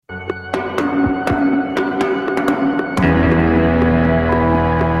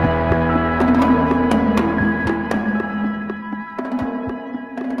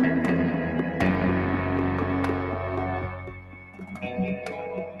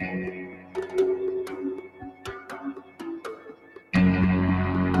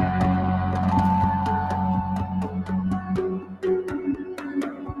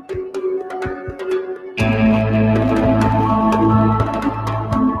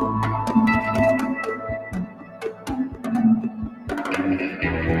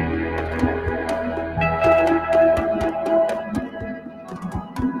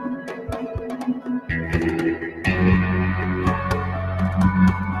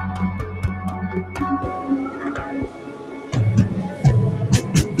AM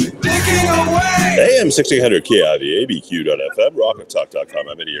 1600 KIV, ABQ.FM, rockoftalk.com.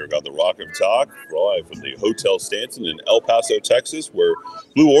 I'm Eddy Aragon, the Rock of Talk, live from the Hotel Stanton in El Paso, Texas, where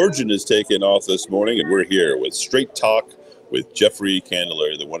Blue Origin is taking off this morning, and we're here with Straight Talk with Jeffrey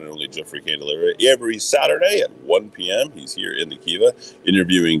Candelaria, the one and only Jeffrey Candelaria, every Saturday at 1 p.m. He's here in the Kiva,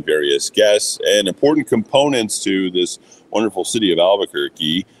 interviewing various guests and important components to this wonderful city of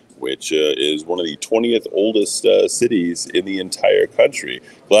Albuquerque, which is one of the 20th oldest cities in the entire country.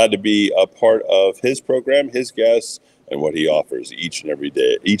 Glad to be a part of his program, his guests, and what he offers each and every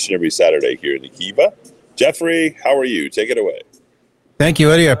day, each and every Saturday here in the Kiva. Jeffrey, how are you? Take it away. Thank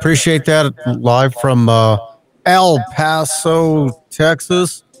you, Eddy. I appreciate that. Live from El Paso,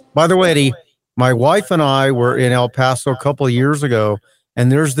 Texas. By the way, Eddy, my wife and I were in El Paso a couple of years ago,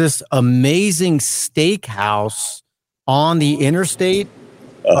 and there's this amazing steakhouse on the interstate.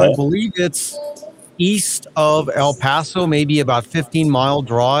 I believe it's east of El Paso, maybe about 15-mile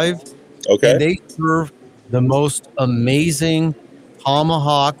drive. Okay. And they serve the most amazing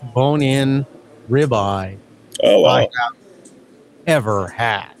tomahawk bone-in ribeye I have ever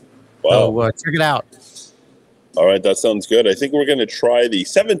had. Wow. So check it out. All right, that sounds good. I think we're going to try the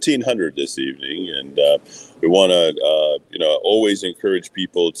 1700 this evening, and we want to, always encourage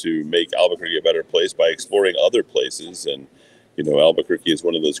people to make Albuquerque a better place by exploring other places. And Albuquerque is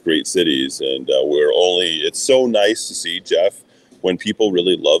one of those great cities, and it's so nice to see, Jeff, when people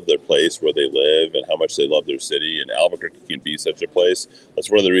really love their place where they live and how much they love their city, and Albuquerque can be such a place. That's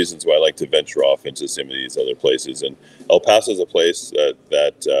one of the reasons why I like to venture off into some of these other places. And El Paso is a place that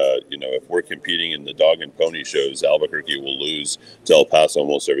if we're competing in the dog and pony shows, Albuquerque will lose to El Paso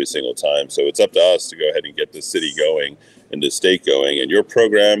almost every single time. So it's up to us to go ahead and get the city going and the state going, and your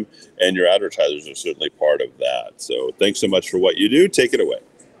program and your advertisers are certainly part of that. So thanks so much for what you do. Take it away.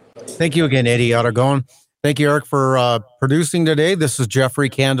 Thank you again, Eddy Aragon. Thank you, Eric, for producing today. This is Jeffrey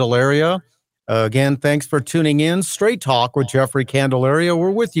Candelaria. Again, thanks for tuning in. Straight Talk with Jeffrey Candelaria.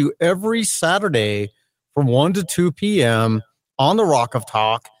 We're with you every Saturday from 1 to 2 p.m. on the Rock of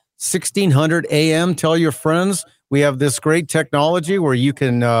Talk, 1600 a.m. Tell your friends. We have this great technology where you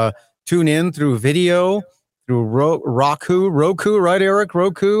can tune in through video, through Roku, right, Eric?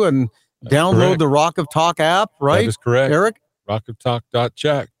 Roku, and download the Rock of Talk app, right? That is correct. Eric?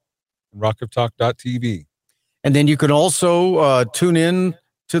 rockoftalk.check and rockoftalk.tv. And then you can also tune in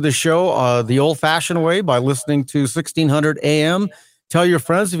to the show the old-fashioned way by listening to 1600 AM. Tell your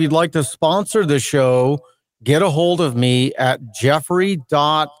friends if you'd like to sponsor the show, get a hold of me at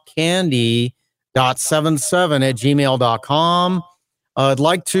jeffrey.candy.77@gmail.com. I'd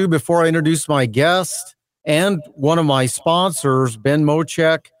like to, before I introduce my guest and one of my sponsors, Ben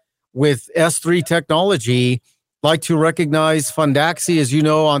Mochek with S3 Technology, like to recognize Fundaxi. As you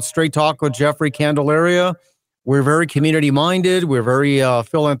know, on Straight Talk with Jeffrey Candelaria, we're very community-minded. We're very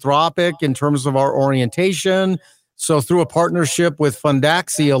philanthropic in terms of our orientation. So through a partnership with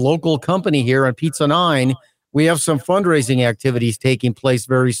Fundaxi, a local company here on Pizza 9, we have some fundraising activities taking place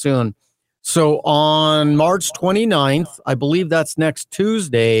very soon. So on March 29th, I believe that's next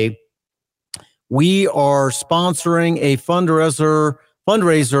Tuesday, we are sponsoring a fundraiser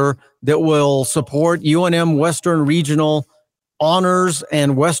that will support UNM Western Regional Honors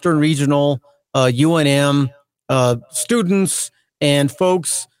and Western Regional UNM students and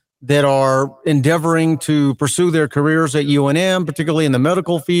folks that are endeavoring to pursue their careers at UNM, particularly in the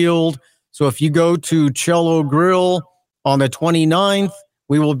medical field. So if you go to Cello Grill on the 29th,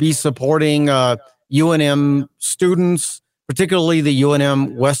 we will be supporting UNM students, particularly the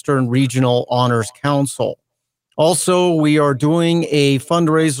UNM Western Regional Honors Council. Also, we are doing a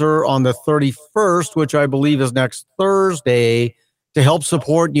fundraiser on the 31st, which I believe is next Thursday, to help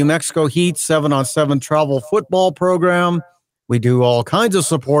support New Mexico Heat 7-on-7 travel football program. We do all kinds of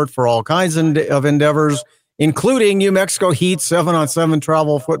support for all kinds of endeavors, including New Mexico Heat 7-on-7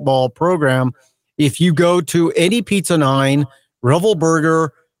 travel football program. If you go to any Pizza 9, Revel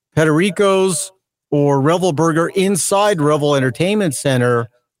Burger, Pederico's, or Revel Burger inside Revel Entertainment Center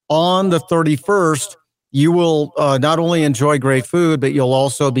on the 31st, you will not only enjoy great food, but you'll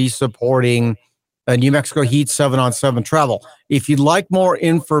also be supporting New Mexico Heat 7-on-7 travel. If you'd like more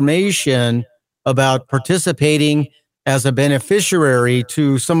information about participating as a beneficiary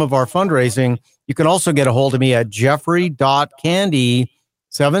to some of our fundraising, you can also get a hold of me at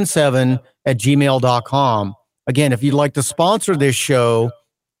jeffrey.candy77@gmail.com. Again, if you'd like to sponsor this show,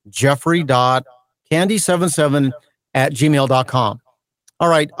 jeffrey.candy77@gmail.com. All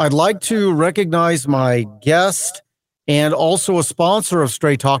right, I'd like to recognize my guest and also a sponsor of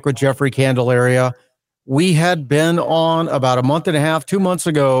Straight Talk with Jeffrey Candelaria. We had been on about a month and a half, 2 months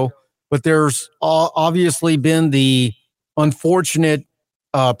ago, but there's obviously been the unfortunate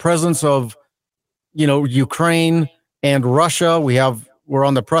presence of, Ukraine and Russia. We're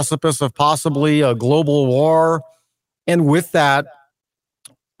on the precipice of possibly a global war. And with that,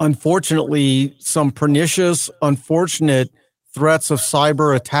 unfortunately, some pernicious, unfortunate threats of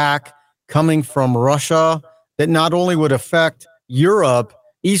cyber attack coming from Russia that not only would affect Europe,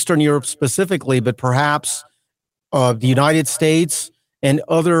 Eastern Europe specifically, but perhaps the United States and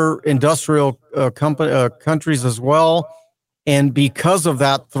other industrial countries as well. And because of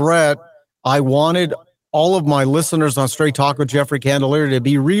that threat, I wanted all of my listeners on Straight Talk with Jeffrey Candelaria to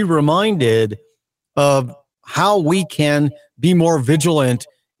be reminded of how we can be more vigilant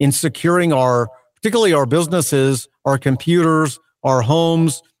in securing particularly our businesses, our computers, our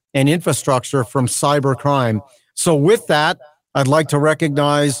homes, and infrastructure from cyber crime. So with that, I'd like to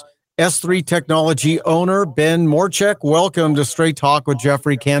recognize S3 Technology owner, Ben Morchek. Welcome to Straight Talk with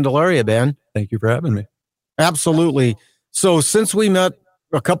Jeffrey Candelaria, Ben. Thank you for having me. Absolutely. So since we met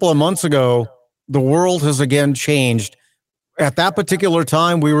a couple of months ago, the world has again changed. At that particular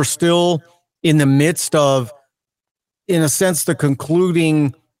time, we were still in the midst of, in a sense, the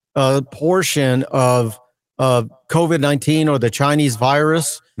concluding portion of COVID-19 or the Chinese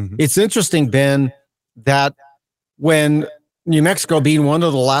virus. Mm-hmm. It's interesting, Ben, that when New Mexico being one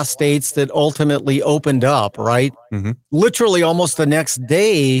of the last states that ultimately opened up, right? Mm-hmm. Literally almost the next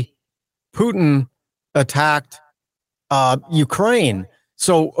day, Putin attacked Ukraine.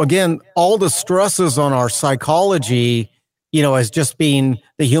 So again, all the stresses on our psychology, as just being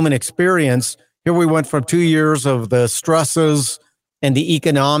the human experience. Here we went from 2 years of the stresses and the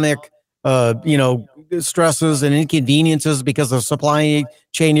economic, stresses and inconveniences because of supply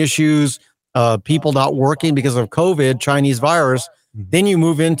chain issues, people not working because of COVID, Chinese virus. Mm-hmm. Then you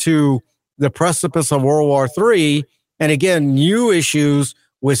move into the precipice of World War III. And again, new issues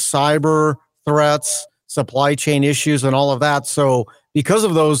with cyber threats, supply chain issues, and all of that. So because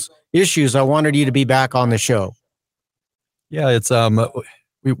of those issues, I wanted you to be back on the show. Yeah, it's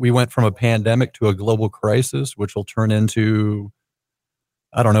we went from a pandemic to a global crisis, which will turn into,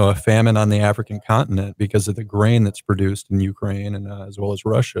 a famine on the African continent because of the grain that's produced in Ukraine and as well as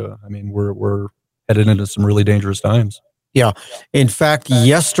Russia. I mean, we're headed into some really dangerous times. Yeah. In fact,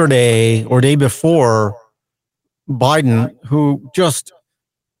 yesterday or day before, Biden, who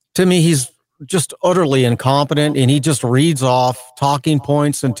to me, he's just utterly incompetent, and he just reads off talking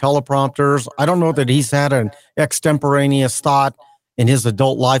points and teleprompters. I don't know that he's had an extemporaneous thought in his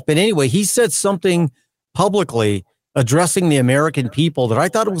adult life. But anyway, he said something publicly addressing the American people that I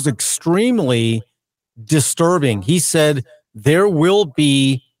thought was extremely disturbing. He said there will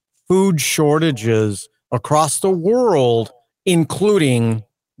be food shortages across the world, including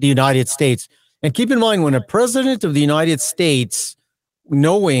the United States. And keep in mind, when a president of the United States,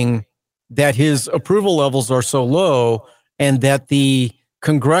 knowing that his approval levels are so low and that the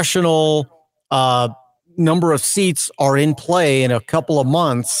congressional number of seats are in play in a couple of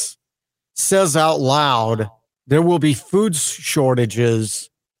months, says out loud, there will be food shortages,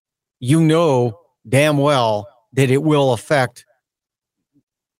 damn well that it will affect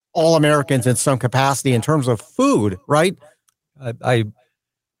all Americans in some capacity in terms of food, right?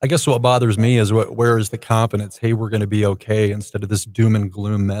 I guess what bothers me is where is the confidence? Hey, we're going to be okay, instead of this doom and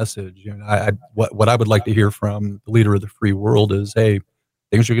gloom message. What I would like to hear from the leader of the free world is, hey,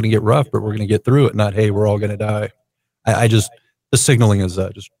 things are going to get rough, but we're going to get through it. Not, hey, we're all going to die. The signaling is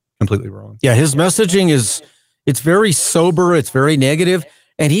just completely wrong. Yeah, his messaging it's very sober, it's very negative,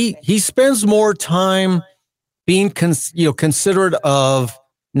 and he spends more time being considerate of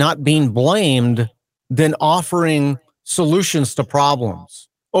not being blamed than offering solutions to problems.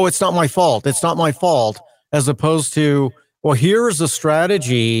 Oh, it's not my fault. It's not my fault. As opposed to, well, here's a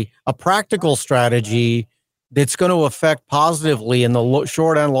strategy, a practical strategy that's going to affect positively in the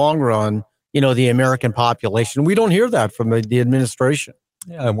short and long run, the American population. We don't hear that from the administration.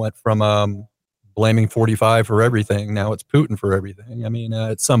 Yeah, I went from blaming 45 for everything. Now it's Putin for everything. I mean,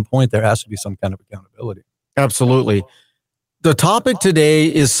 at some point, there has to be some kind of accountability. Absolutely. The topic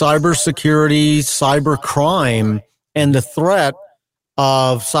today is cybersecurity, cybercrime, and the threat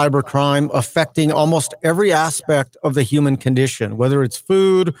of cybercrime affecting almost every aspect of the human condition, whether it's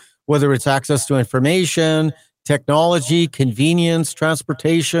food, whether it's access to information, technology, convenience,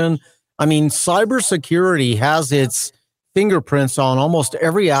 transportation. I mean, cybersecurity has its fingerprints on almost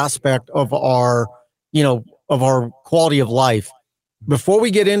every aspect of our quality of life. Before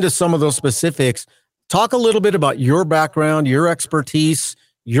we get into some of those specifics, talk a little bit about your background, your expertise,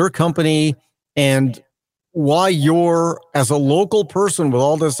 your company, and why you're, as a local person with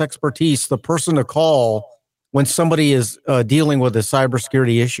all this expertise, the person to call when somebody is dealing with a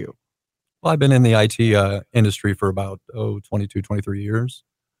cybersecurity issue. Well, I've been in the IT industry for about 22, 23 years.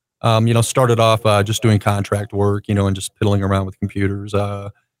 Started off just doing contract work, and just piddling around with computers.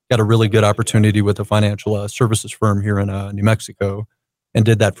 Got a really good opportunity with a financial services firm here in New Mexico, and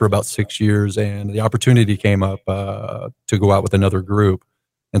did that for about 6 years. And the opportunity came up to go out with another group,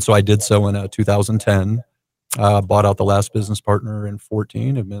 and so I did so in 2010. Bought out the last business partner in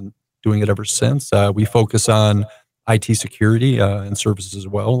 14. Have been doing it ever since. We focus on IT security and services as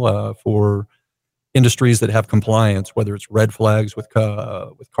well for industries that have compliance, whether it's red flags with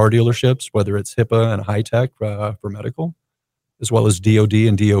car dealerships, whether it's HIPAA and high tech for medical, as well as DoD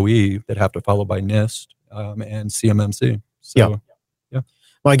and DOE that have to follow by NIST and CMMC. So, yeah.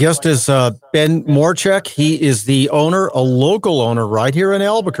 My guest is Ben Morchek. He is the owner, a local owner right here in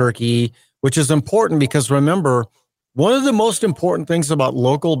Albuquerque, which is important because remember, one of the most important things about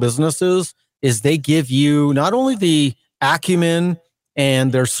local businesses is they give you not only the acumen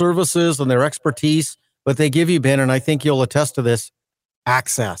and their services and their expertise, but they give you, Ben, and I think you'll attest to this,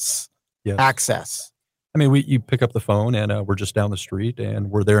 access. Yes. Access. I mean, you pick up the phone and we're just down the street and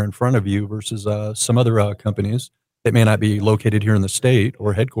we're there in front of you versus some other companies that may not be located here in the state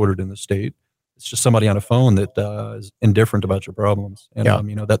or headquartered in the state. It's just somebody on a phone that is indifferent about your problems. And,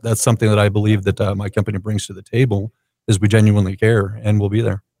 that's something that I believe that my company brings to the table is we genuinely care and we'll be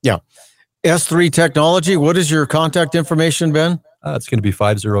there. Yeah. S3 Technology, what is your contact information, Ben? It's going to be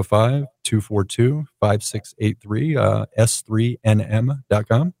 505-242-5683,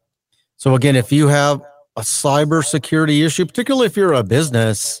 s3nm.com. So again, if you have a cybersecurity issue, particularly if you're a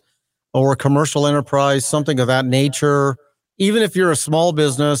business or a commercial enterprise, something of that nature, even if you're a small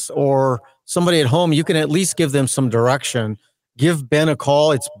business or somebody at home, you can at least give them some direction. Give Ben a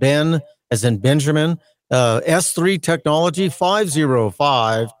call. It's Ben, as in Benjamin. S3 Technology,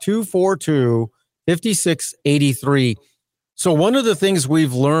 505-242-5683. So one of the things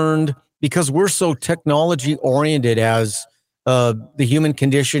we've learned, because we're so technology oriented as the human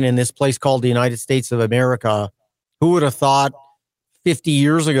condition in this place called the United States of America, who would have thought 50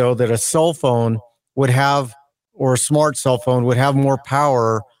 years ago that a cell phone would have, or a smart cell phone would have more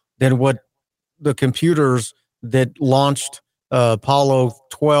power than what the computers that launched Apollo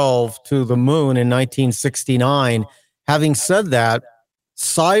 12 to the moon in 1969. Having said that,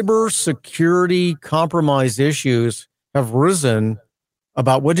 cybersecurity compromise issues have risen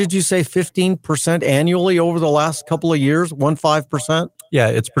about, what did you say, 15% annually over the last couple of years, 15%? Yeah,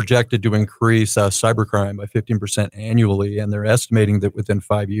 it's projected to increase cybercrime by 15% annually, and they're estimating that within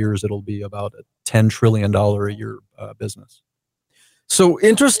 5 years, it'll be about a $10 trillion a year business. So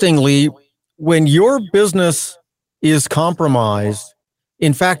interestingly, when your business is compromised,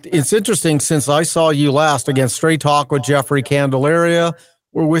 in fact, it's interesting, since I saw you last, again, Straight Talk with Jeffrey Candelaria,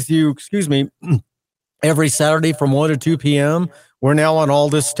 we're with you, every Saturday from 1 to 2 p.m. We're now on all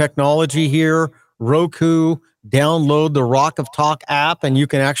this technology here, Roku, download the Rock of Talk app, and you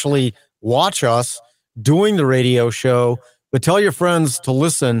can actually watch us doing the radio show. But tell your friends to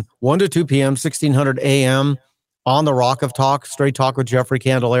listen 1 to 2 p.m., 1600 a.m. on the Rock of Talk, Straight Talk with Jeffrey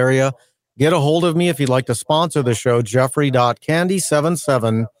Candelaria. Get a hold of me if you'd like to sponsor the show,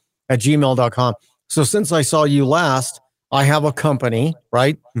 jeffrey.candy77@gmail.com. So since I saw you last, I have a company,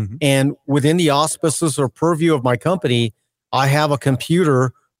 right? Mm-hmm. And within the auspices or purview of my company, I have a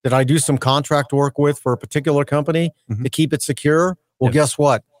computer that I do some contract work with for a particular company to keep it secure. Well, Guess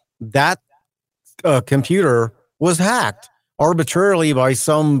what? That computer was hacked arbitrarily by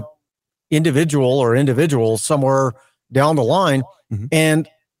some individual or individuals somewhere down the line. Mm-hmm. And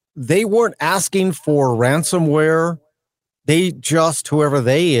they weren't asking for ransomware. They just, whoever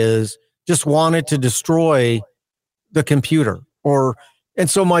they is, just wanted to destroy the computer. And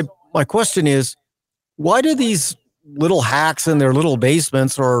so my question is, why do these little hacks in their little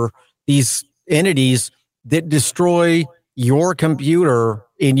basements, or these entities that destroy your computer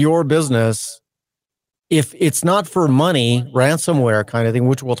in your business, if it's not for money, ransomware kind of thing,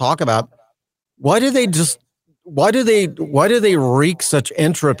 which we'll talk about, why do they wreak such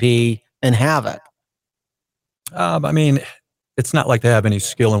entropy and havoc? I mean, it's not like they have any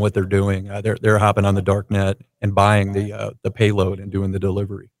skill in what they're doing. They're hopping on the dark net and buying the payload and doing the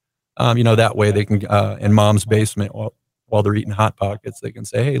delivery. That way they can, in mom's basement while they're eating Hot Pockets, they can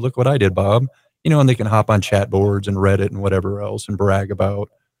say, hey, look what I did, Bob. And they can hop on chat boards and Reddit and whatever else and brag about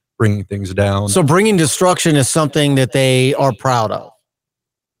bringing things down. So bringing destruction is something that they are proud of.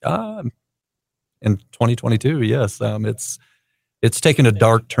 In 2022, yes. It's taken a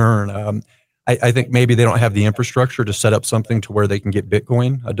dark turn. I think maybe they don't have the infrastructure to set up something to where they can get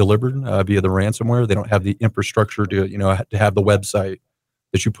Bitcoin delivered via the ransomware. They don't have the infrastructure to have the website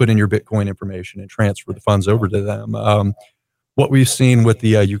that you put in your Bitcoin information and transfer the funds over to them. what we've seen with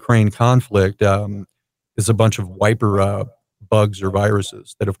the Ukraine conflict is a bunch of wiper bugs or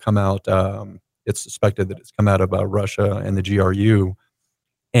viruses that have come out. It's suspected that it's come out of Russia and the GRU.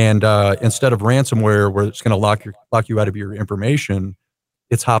 And instead of ransomware, where it's going to lock you out of your information,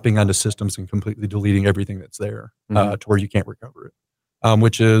 it's hopping onto systems and completely deleting everything that's there to where you can't recover it.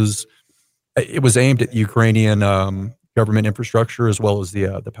 It was aimed at Ukrainian government infrastructure as well as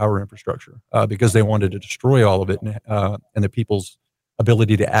the power infrastructure because they wanted to destroy all of it and the people's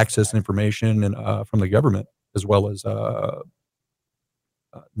ability to access information and from the government as well as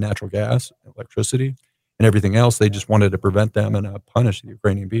natural gas, electricity, and everything else. They just wanted to prevent them and punish the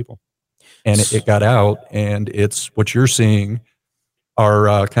Ukrainian people. And it got out, and it's what you're seeing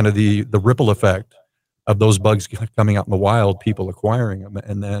are kind of the ripple effect of those bugs coming out in the wild, people acquiring them,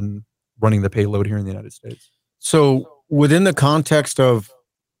 and then running the payload here in the United States. So within the context of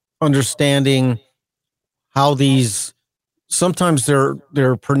understanding how these, sometimes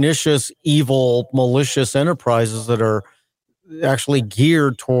they're pernicious, evil, malicious enterprises that are actually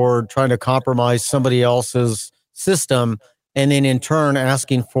geared toward trying to compromise somebody else's system, and then in turn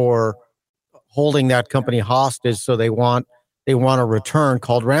asking for holding that company hostage, so they want a return,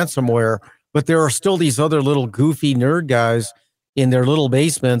 called ransomware. But there are still these other little goofy nerd guys in their little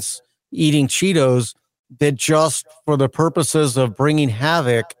basements eating Cheetos that just for the purposes of bringing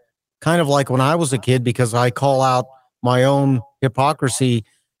havoc, kind of like when I was a kid, because I call out my own hypocrisy,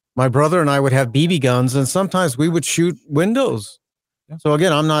 my brother and I would have BB guns, and sometimes we would shoot windows. Yeah. So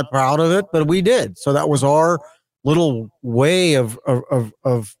again, I'm not proud of it, but we did. So that was our little way of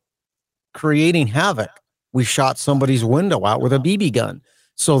creating havoc. We shot somebody's window out with a BB gun.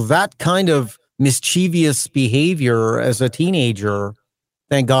 So that kind of mischievous behavior as a teenager,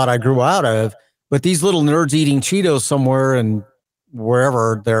 thank God I grew out of. But these little nerds eating Cheetos somewhere and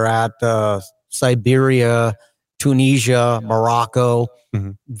wherever they're at, Siberia, Tunisia, Morocco,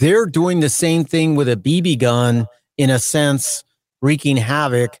 they're doing the same thing with a BB gun, in a sense, wreaking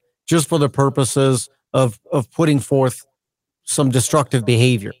havoc just for the purposes of putting forth some destructive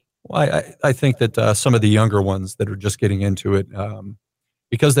behavior. Well, I think that some of the younger ones that are just getting into it,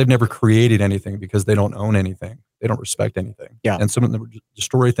 because they've never created anything, because they don't own anything, they don't respect anything. Yeah. And some of them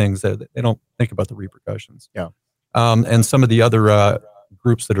destroy things that they don't think about the repercussions. Yeah. And some of the other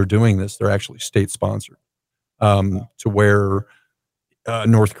groups that are doing this, they're actually state-sponsored to where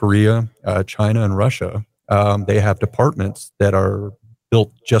North Korea, China, and Russia, they have departments that are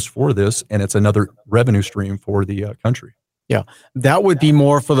built just for this, and it's another revenue stream for the country. Yeah, that would be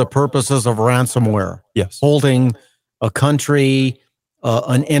more for the purposes of ransomware. Yes. Holding a country,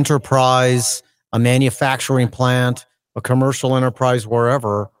 an enterprise, a manufacturing plant, a commercial enterprise,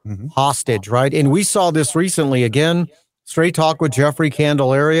 wherever, hostage, right? And we saw this recently. Again, Straight Talk with Jeffrey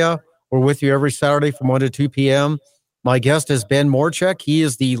Candelaria. We're with you every Saturday from 1 to 2 p.m. My guest is Ben Morchek. He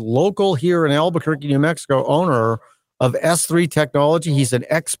is the local here in Albuquerque, New Mexico, owner of S3 Technology. He's an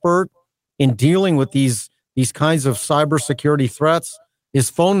expert in dealing with these kinds of cybersecurity threats. His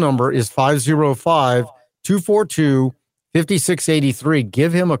phone number is 505-242-5683.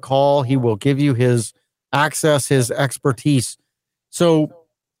 Give him a call. He will give you his access, his expertise. So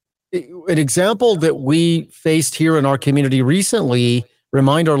an example that we faced here in our community recently,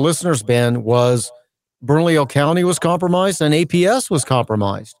 remind our listeners, Ben, was Bernalillo County was compromised and APS was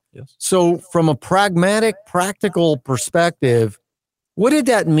compromised. Yes. So from a pragmatic, practical perspective, what did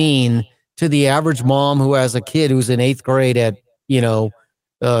that mean to the average mom who has a kid who's in 8th grade at,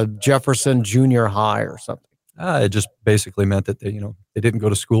 Jefferson Junior High or something? It just basically meant that they didn't go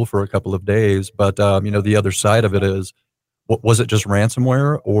to school for a couple of days. But, the other side of it is, was it just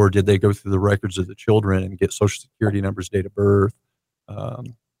ransomware, or did they go through the records of the children and get social security numbers, date of birth,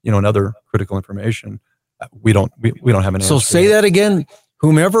 and other critical information? We don't have an answer. So say that again.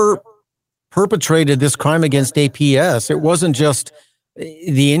 Whomever perpetrated this crime against APS, it wasn't just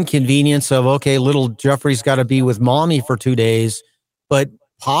the inconvenience of, okay, little Jeffrey's got to be with mommy for 2 days, but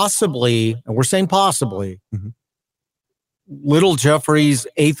possibly, and we're saying possibly, little Jeffrey's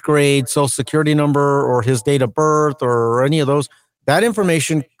 8th grade social security number or his date of birth or any of those, that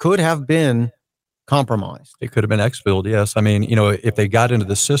information could have been compromised. It could have been exfilled, yes. I mean, if they got into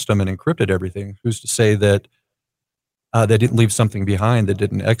the system and encrypted everything, who's to say that they didn't leave something behind that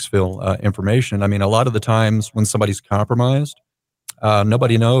didn't exfil information? I mean, a lot of the times when somebody's compromised,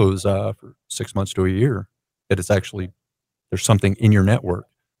 nobody knows for 6 months to a year that it's actually, there's something in your network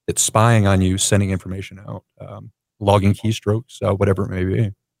that's spying on you, sending information out, logging keystrokes, whatever it may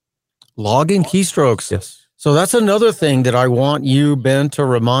be. Logging keystrokes. Yes. So that's another thing that I want you, Ben, to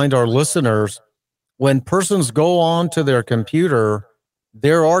remind our listeners. When persons go on to their computer,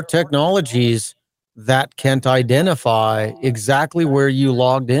 there are technologies that can't identify exactly where you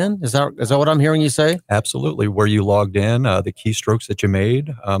logged in. Is that what I'm hearing you say? Absolutely. Where you logged in, the keystrokes that you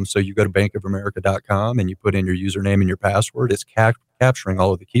made. So you go to bankofamerica.com and you put in your username and your password. It's capturing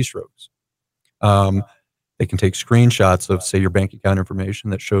all of the keystrokes. They can take screenshots of, say, your bank account information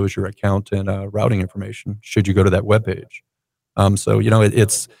that shows your account and routing information should you go to that webpage. So,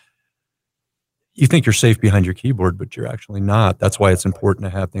 it's, you think you're safe behind your keyboard, but you're actually not. That's why it's important to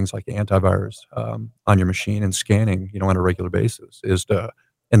have things like antivirus on your machine and scanning, on a regular basis,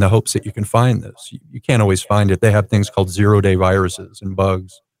 in the hopes that you can find this. You can't always find it. They have things called 0-day viruses and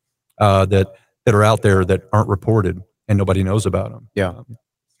bugs that are out there that aren't reported and nobody knows about them. Yeah.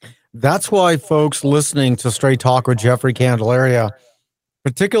 That's why folks listening to Straight Talk with Jeffrey Candelaria,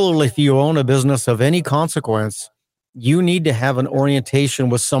 particularly if you own a business of any consequence, you need to have an orientation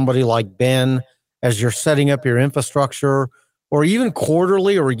with somebody like Ben as you're setting up your infrastructure, or even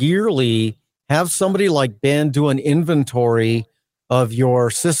quarterly or yearly, have somebody like Ben do an inventory of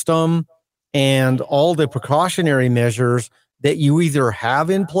your system and all the precautionary measures that you either have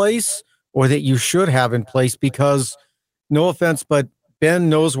in place or that you should have in place, because no offense, but Ben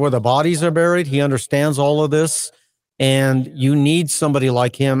knows where the bodies are buried. He understands all of this, and you need somebody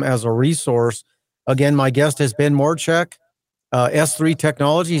like him as a resource. Again, my guest has been Morchek, S3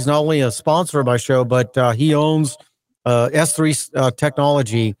 Technology. He's not only a sponsor of my show, but he owns S3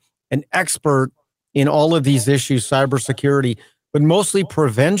 Technology, an expert in all of these issues, cybersecurity, but mostly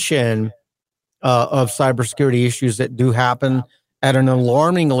prevention of cybersecurity issues that do happen at an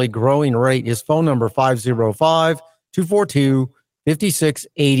alarmingly growing rate. His phone number,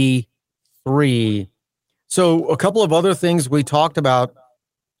 505-242-5683. So a couple of other things we talked about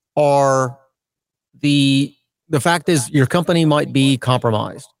are the fact is your company might be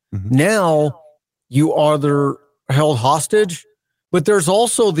compromised. Mm-hmm. Now you are held hostage, but there's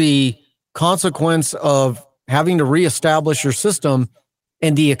also the consequence of having to reestablish your system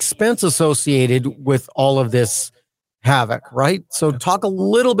and the expense associated with all of this havoc, right? So talk a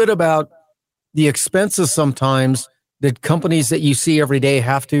little bit about the expenses sometimes that companies that you see every day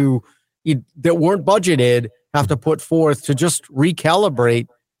that weren't budgeted have to put forth to just recalibrate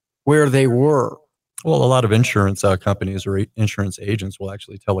where they were. Well, a lot of insurance companies or insurance agents will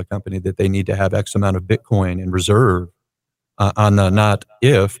actually tell a company that they need to have X amount of Bitcoin in reserve on the not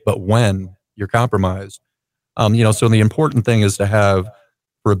if, but when you're compromised. So the important thing is to have,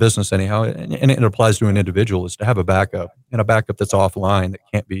 for a business anyhow, and it applies to an individual, is to have a backup, and a backup that's offline that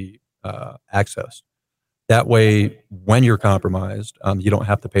can't be accessed. That way, when you're compromised, you don't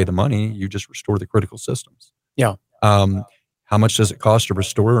have to pay the money. You just restore the critical systems. Yeah. How much does it cost to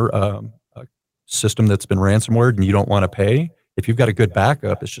restore a system that's been ransomware and you don't want to pay? If you've got a good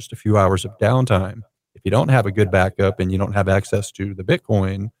backup, it's just a few hours of downtime. If you don't have a good backup and you don't have access to the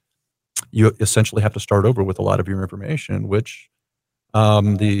Bitcoin, you essentially have to start over with a lot of your information, which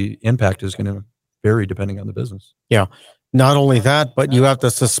the impact is going to vary depending on the business. Yeah. Not only that, but you have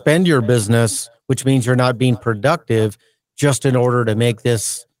to suspend your business, which means you're not being productive, just in order to make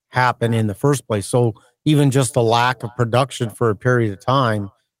this happen in the first place. So even just the lack of production for a period of time,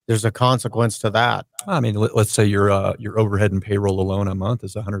 there's a consequence to that. I mean, let's say your overhead and payroll alone a month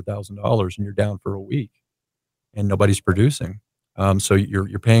is $100,000 and you're down for a week and nobody's producing. So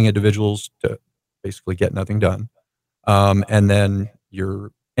you're paying individuals to basically get nothing done. And then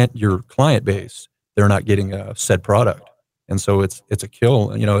your client base, they're not getting a said product. And so it's a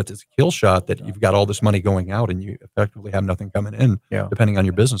kill, it's a kill shot that you've got all this money going out and you effectively have nothing coming in, depending on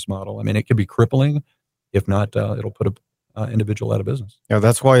your business model. I mean, it could be crippling. If not, it'll put an individual out of business. Yeah,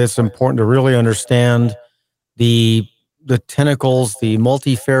 that's why it's important to really understand the tentacles, the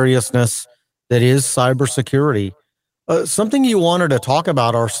multifariousness that is cybersecurity. Something you wanted to talk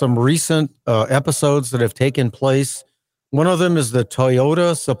about are some recent episodes that have taken place. One of them is the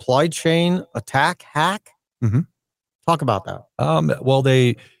Toyota supply chain attack hack. Mm-hmm. Talk about that. Well,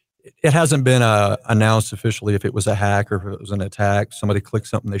 it hasn't been announced officially if it was a hack or if it was an attack. Somebody clicked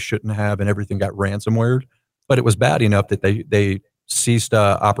something they shouldn't have and everything got ransomwared. But it was bad enough that they ceased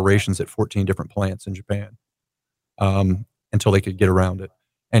operations at 14 different plants in Japan until they could get around it.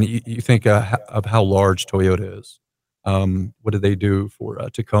 And you think of how large Toyota is. What did they do for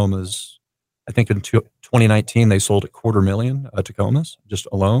Tacomas? I think in 2019 they sold 250,000 Tacomas just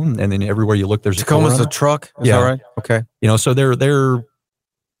alone, and then everywhere you look, there's Tacoma's a truck. Is that right? Okay. So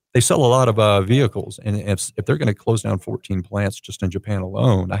they sell a lot of vehicles, and if they're going to close down 14 plants just in Japan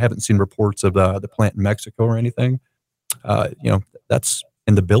alone, I haven't seen reports of the plant in Mexico or anything. That's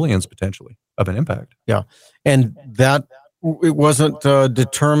in the billions potentially of an impact. Yeah, and that it wasn't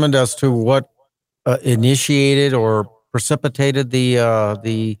determined as to what initiated or precipitated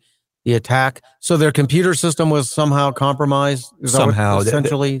the the attack. So their computer system was somehow compromised? Is that what Somehow,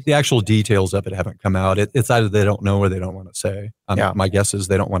 essentially? the actual details of it haven't come out. It's either they don't know or they don't want to say. Yeah. My guess is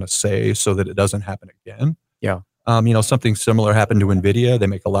they don't want to say so that it doesn't happen again. Yeah. Something similar happened to NVIDIA. They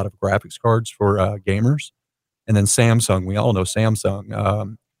make a lot of graphics cards for gamers. And then Samsung, we all know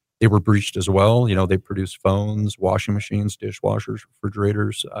Samsung. They were breached as well. They produce phones, washing machines, dishwashers,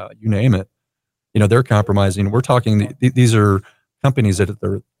 refrigerators, you name it. They're compromising. We're talking, these are companies that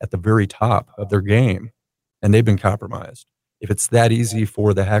are at the very top of their game, and they've been compromised. If it's that easy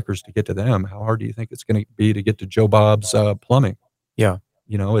for the hackers to get to them, how hard do you think it's going to be to get to Joe Bob's plumbing? Yeah.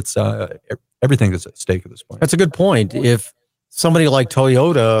 It's everything is at stake at this point. That's a good point. If somebody like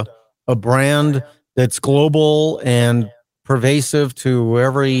Toyota, a brand that's global and pervasive to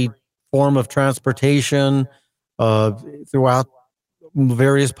every form of transportation throughout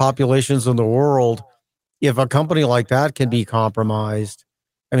various populations in the world, if a company like that can be compromised,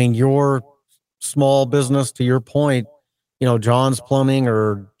 I mean, your small business, to your point, John's Plumbing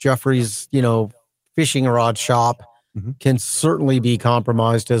or Jeffrey's, fishing rod shop can certainly be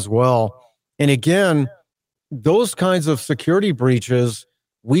compromised as well. And again, those kinds of security breaches,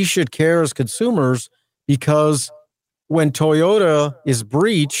 we should care as consumers, because when Toyota is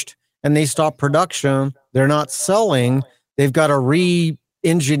breached and they stop production, they're not selling, they've got to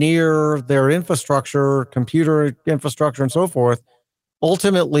re-engineer their infrastructure, computer infrastructure, and so forth.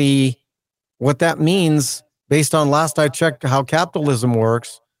 Ultimately, what that means, based on last I checked how capitalism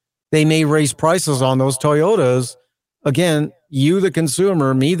works, they may raise prices on those Toyotas. Again, you, the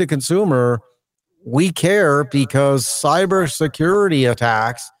consumer, me, the consumer, we care because cybersecurity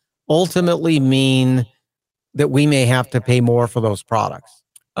attacks ultimately mean that we may have to pay more for those products.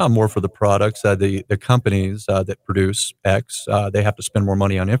 More for the products. The companies that produce X, they have to spend more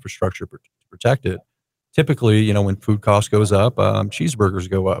money on infrastructure to protect it. Typically, when food cost goes up, cheeseburgers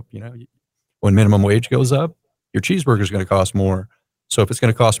go up. When minimum wage goes up, your cheeseburger is going to cost more. So if it's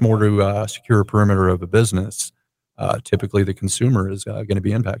going to cost more to secure a perimeter of a business, typically the consumer is going to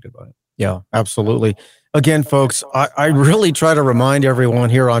be impacted by it. Yeah, absolutely. Again, folks, I really try to remind everyone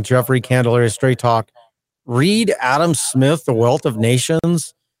here on Jeffrey Candelaria Straight Talk, read Adam Smith, The Wealth of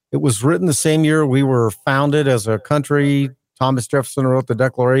Nations. It was written the same year we were founded as a country. Thomas Jefferson wrote the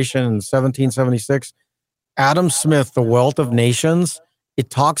Declaration in 1776. Adam Smith, The Wealth of Nations, it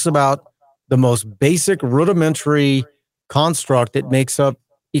talks about the most basic rudimentary construct that makes up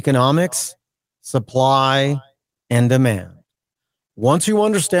economics, supply, and demand. Once you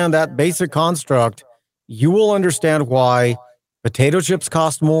understand that basic construct, you will understand why potato chips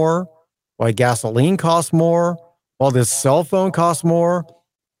cost more, why gasoline costs more, while this cell phone costs more,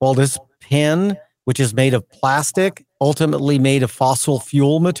 while this pen, which is made of plastic, ultimately made of fossil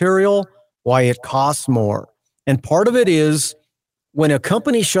fuel material, why it costs more. And part of it is when a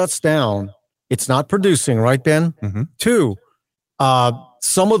company shuts down, it's not producing, right, Ben? Mm-hmm. Two,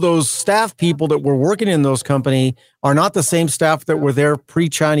 some of those staff people that were working in those company are not the same staff that were there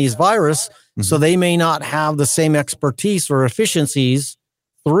pre-Chinese virus, so they may not have the same expertise or efficiencies.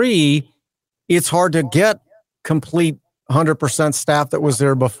 Three, it's hard to get complete 100% staff that was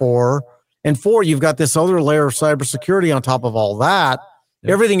there before. And four, you've got this other layer of cybersecurity on top of all that.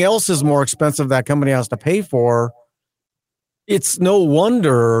 Yep. Everything else is more expensive that company has to pay for. It's no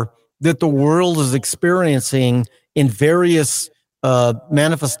wonder that the world is experiencing in various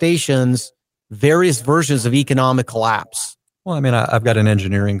manifestations, various versions of economic collapse. Well, I mean, I've got an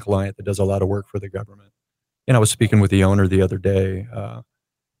engineering client that does a lot of work for the government. I was speaking with the owner the other day,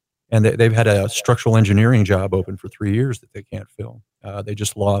 and they've had a structural engineering job open for 3 years that they can't fill. They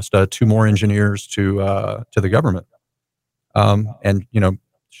just lost 2 more engineers to the government. And,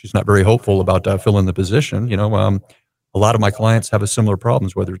 she's not very hopeful about filling the position. A lot of my clients have a similar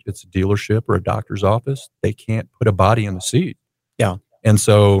problems, whether it's a dealership or a doctor's office. They can't put a body in the seat. Yeah. And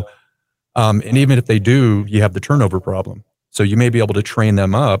so, and even if they do, you have the turnover problem. So you may be able to train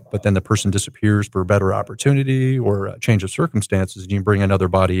them up, but then the person disappears for a better opportunity or a change of circumstances, and you bring another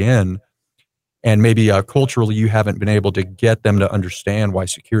body in. And maybe culturally, you haven't been able to get them to understand why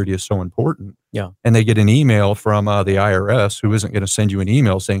security is so important. Yeah. And they get an email from the IRS, who isn't going to send you an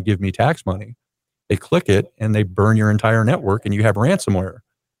email saying, give me tax money. They click it and they burn your entire network and you have ransomware.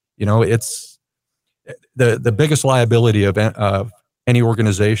 It's the biggest liability of any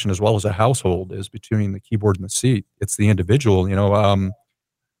organization as well as a household is between the keyboard and the seat. It's the individual.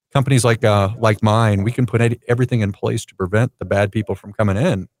 Companies like mine, we can put everything in place to prevent the bad people from coming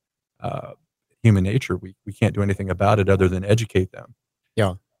in. Human nature, we can't do anything about it other than educate them.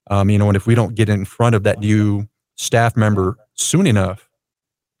 Yeah. And if we don't get in front of that new staff member soon enough,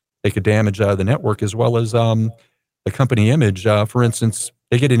 they could damage the network as well as the company image. For instance,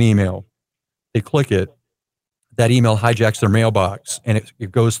 They get an email. They click it. That email hijacks their mailbox, and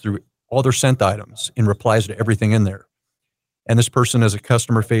it goes through all their sent items and replies to everything in there. And this person is a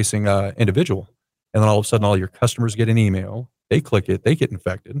customer-facing individual. And then all of a sudden, all your customers get an email. They click it. They get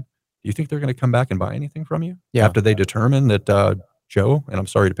infected. Do you think they're going to come back and buy anything from you after they determine that Joe, and I'm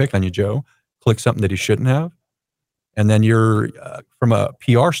sorry to pick on you, Joe, clicked something that he shouldn't have? And then you're, from a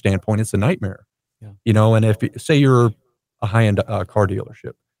PR standpoint, it's a nightmare. You know, and if, say you're a high-end car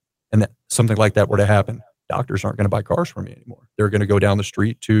dealership, and that something like that were to happen, doctors aren't going to buy cars from you anymore. They're going to go down the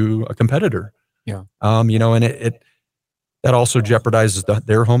street to a competitor. You know, and that also jeopardizes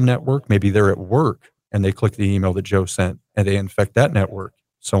their home network. Maybe they're at work and they click the email that Joe sent and they infect that network,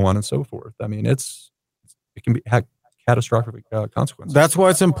 so on and so forth. I mean, it can be catastrophic consequences. That's why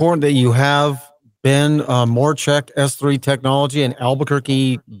it's important that you have Ben Morchek, S3 Technology, an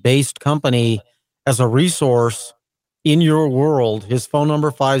Albuquerque-based company, as a resource in your world. His phone number,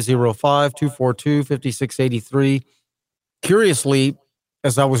 505-242-5683. Curiously,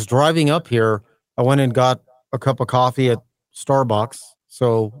 as I was driving up here, I went and got a cup of coffee at Starbucks.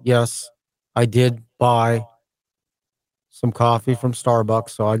 So yes, I did buy some coffee from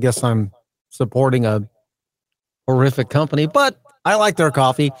Starbucks. So I guess I'm supporting a horrific company, but I like their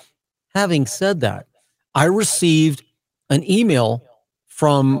coffee. Having said that, I received an email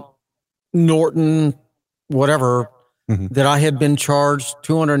from Norton, whatever, that I had been charged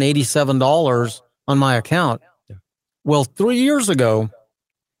 $287 on my account. Well, 3 years ago,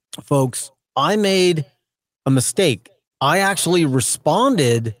 folks, I made a mistake. I actually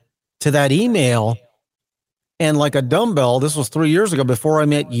responded to that email, and like a dumbbell, this was 3 years ago before I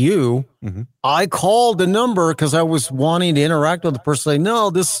met you, I called the number because I was wanting to interact with the person, saying, no,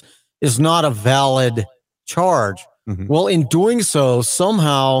 this is not a valid charge. Well, in doing so,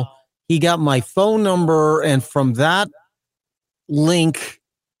 somehow he got my phone number, and from that link,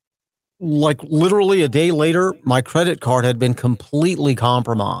 like literally a day later, my credit card had been completely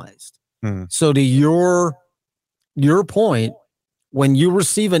compromised. So to your point, when you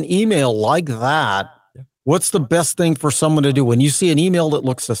receive an email like that, what's the best thing for someone to do? When you see an email that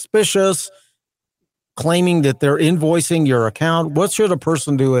looks suspicious, claiming that they're invoicing your account, what should a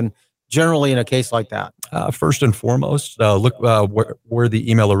person do generally in a case like that? First and foremost, look where the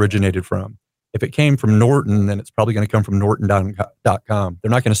email originated from. If it came from Norton, then it's probably going to come from norton.com.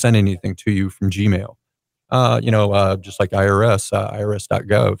 They're not going to send anything to you from Gmail. Just like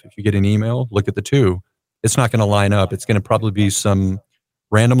irs.gov. If you get an email, look at the two. It's not going to line up. It's going to probably be some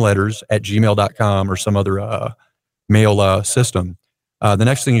random letters at gmail.com or some other mail system. The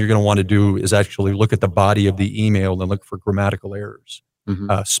next thing you're going to want to do is actually look at the body of the email and look for grammatical errors,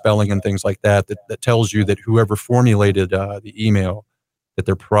 spelling and things like that tells you that whoever formulated the email, that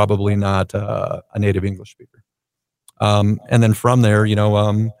they're probably not a native English speaker. And then from there,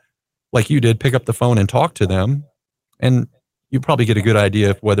 like you did, pick up the phone and talk to them, and you probably get a good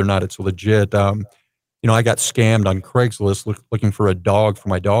idea of whether or not it's legit. I got scammed on Craigslist looking for a dog for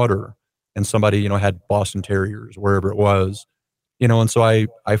my daughter, and somebody, had Boston Terriers, wherever it was, and so I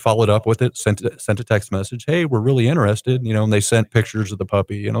followed up with it, sent a text message. Hey, we're really interested, and they sent pictures of the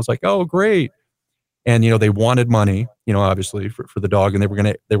puppy, and I was like, oh, great. And, they wanted money, obviously for the dog, and they were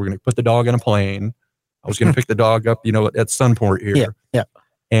going to put the dog on a plane. I was going to pick the dog up, at Sunport here. Yeah.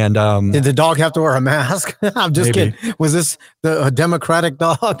 And did the dog have to wear a mask? I'm just kidding. Was this a Democratic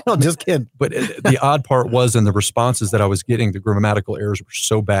dog? No, just kidding. But the odd part was, in the responses that I was getting, the grammatical errors were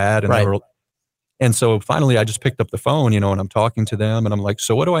so bad. And and so finally I just picked up the phone, and I'm talking to them, and I'm like,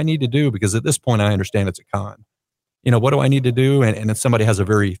 so what do I need to do? Because at this point I understand it's a con. What do I need to do? And then somebody has a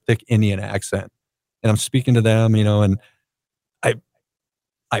very thick Indian accent, and I'm speaking to them, and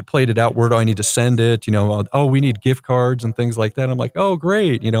I played it out. Where do I need to send it? Oh, we need gift cards and things like that. I'm like, oh,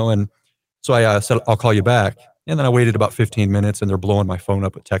 great. And so I said, I'll call you back. And then I waited about 15 minutes, and they're blowing my phone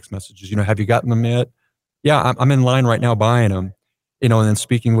up with text messages. Have you gotten them yet? Yeah, I'm in line right now buying them, and then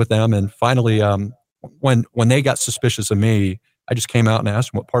speaking with them. And finally, when they got suspicious of me, I just came out and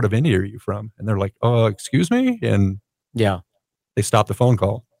asked them, what part of India are you from? And they're like, oh, excuse me. And they stopped the phone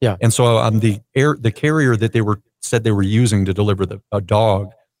call. Yeah. And so the carrier that said they were using to deliver a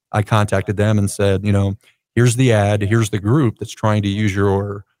dog, I contacted them and said, here's the ad, here's the group that's trying to use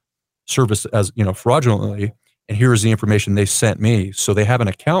your service as, fraudulently, and here's the information they sent me. So they have an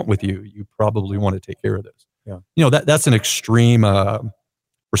account with you. You probably want to take care of this. Yeah. That's an extreme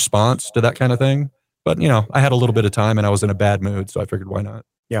response to that kind of thing. But, I had a little bit of time and I was in a bad mood, so I figured, why not?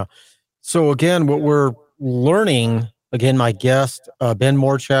 Yeah. So again, what we're learning, again, my guest, Ben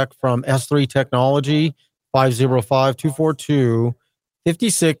Morchek from S3 Technology,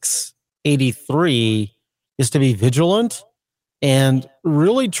 505-242-5683, is to be vigilant, and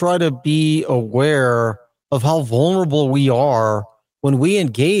really try to be aware of how vulnerable we are when we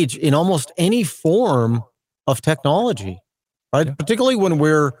engage in almost any form of technology, right? Yeah. Particularly when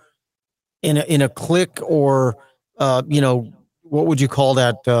we're in a click or, what would you call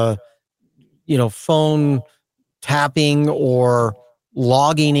that? Phone tapping or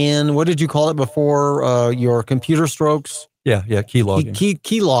logging in. What did you call it before? Your computer strokes? Yeah. Key logging.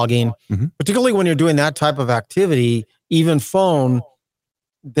 Key logging, particularly when you're doing that type of activity, even phone,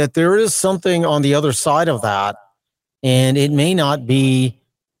 that there is something on the other side of that. And it may not be,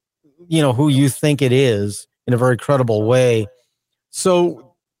 who you think it is in a very credible way.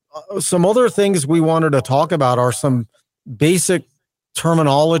 So some other things we wanted to talk about are some basic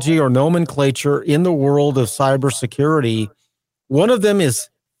terminology or nomenclature in the world of cybersecurity. One of them is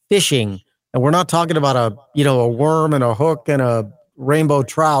phishing. And we're not talking about a worm and a hook and a rainbow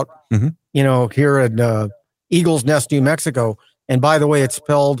trout, here in Eagles Nest, New Mexico. And by the way, it's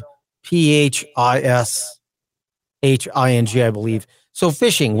spelled PHISHING, I believe. So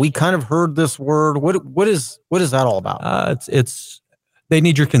phishing, we kind of heard this word. What is that all about? It's they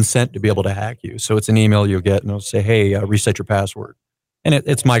need your consent to be able to hack you. So it's an email you'll get and it'll say, hey, reset your password. And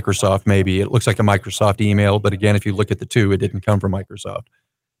it's Microsoft, maybe. It looks like a Microsoft email, but again, if you look at the two, it didn't come from Microsoft.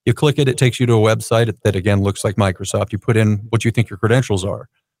 You click it, it takes you to a website that, again, looks like Microsoft. You put in what you think your credentials are.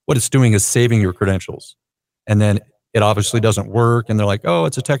 What it's doing is saving your credentials. And then it obviously doesn't work, and they're like, oh,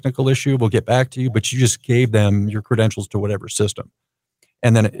 it's a technical issue, we'll get back to you, but you just gave them your credentials to whatever system.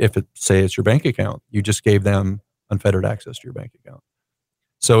 And then if say it's your bank account, you just gave them unfettered access to your bank account.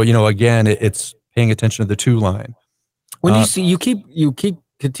 So, again, it's paying attention to the two line. When you see, you keep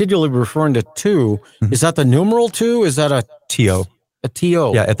continually referring to two. Is that the numeral two? Is that a TO? A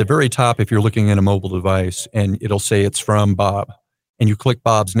TO. Yeah, at the very top, if you're looking at a mobile device and it'll say it's from Bob, and you click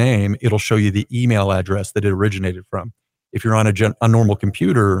Bob's name, it'll show you the email address that it originated from. If you're on a normal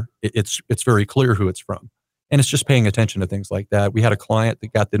computer, it's very clear who it's from. And it's just paying attention to things like that. We had a client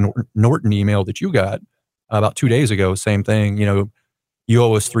that got the Norton email that you got about 2 days ago, same thing, you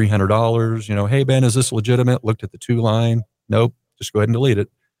owe us $300. Hey, Ben, is this legitimate? Looked at the two line. Nope. Just go ahead and delete it.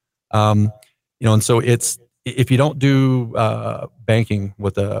 And so if you don't do banking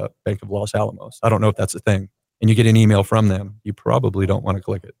with the Bank of Los Alamos, I don't know if that's a thing, and you get an email from them, you probably don't want to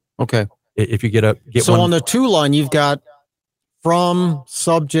click it. Okay. If you get so one, on the two line, you've got from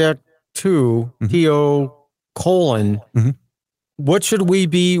subject to TO colon. What should we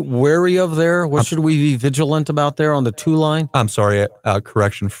be wary of there? What should we be vigilant about there on the two line? I'm sorry,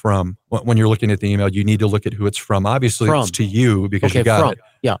 correction, from. When you're looking at the email, you need to look at who it's from. Obviously, it's to you because you got it.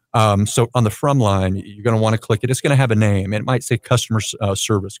 Yeah. So on the from line, you're going to want to click it. It's going to have a name. It might say customer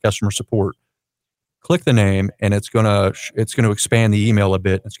service, customer support. Click the name, and it's going to expand the email a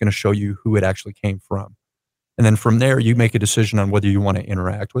bit. It's going to show you who it actually came from. And then from there, you make a decision on whether you want to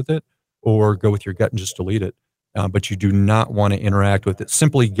interact with it or go with your gut and just delete it. But you do not want to interact with it.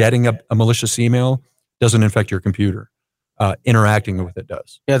 Simply getting a malicious email doesn't infect your computer. Interacting with it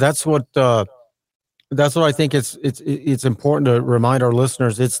does. Yeah, that's what I think. It's important to remind our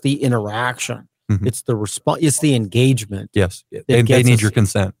listeners. It's the interaction. It's the response. It's the engagement. Yes, they need your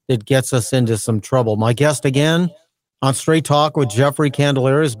consent. It gets us into some trouble. My guest again on Straight Talk with Jeffrey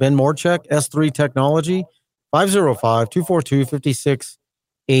Candelaria is Ben Morchek, S3 Technology,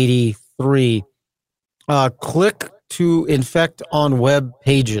 505-242-5683. Click to infect on web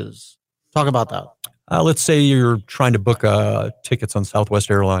pages. Talk about that. Let's say you're trying to book tickets on Southwest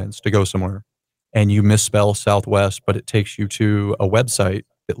Airlines to go somewhere, and you misspell Southwest, but it takes you to a website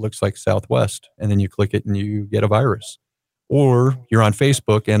that looks like Southwest, and then you click it and you get a virus. Or you're on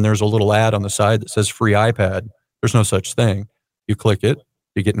Facebook and there's a little ad on the side that says free iPad. There's no such thing. You click it,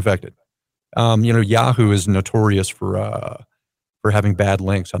 you get infected. Yahoo is notorious for having bad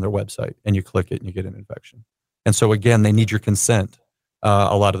links on their website, and you click it and you get an infection. And so again, they need your consent.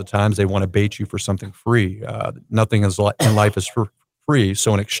 A lot of the times they want to bait you for something free. Nothing in life is for free.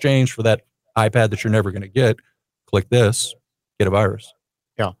 So in exchange for that iPad that you're never going to get, click this, get a virus.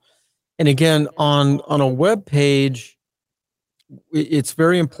 Yeah. And again, on a web page, it's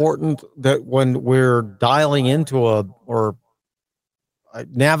very important that when we're dialing into or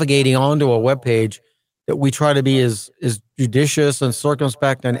navigating onto a web page, that we try to be as judicious and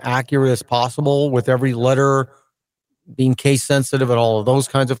circumspect and accurate as possible, with every letter being case sensitive and all of those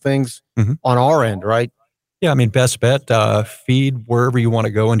kinds of things on our end, right? Yeah, I mean, best bet, feed wherever you want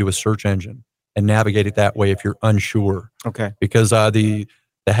to go into a search engine and navigate it that way if you're unsure. Okay. Because the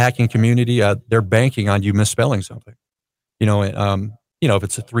hacking community, they're banking on you misspelling something. If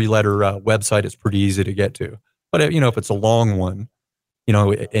it's a 3-letter website, it's pretty easy to get to. But if it's a long one,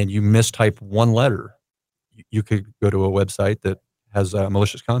 and you mistype one letter, you could go to a website that has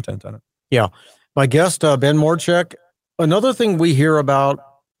malicious content on it. Yeah. My guest, Ben Morchek, another thing we hear about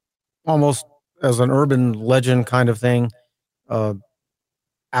almost as an urban legend kind of thing, or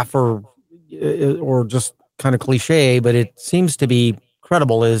just kind of cliche, but it seems to be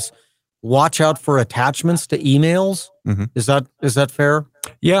credible, is watch out for attachments to emails. Mm-hmm. Is that fair?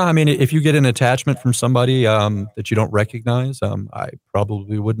 Yeah, I mean, if you get an attachment from somebody that you don't recognize, I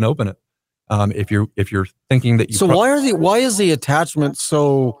probably wouldn't open it. If you're thinking that you so why is the attachment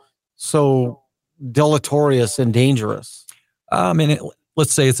so deleterious and dangerous?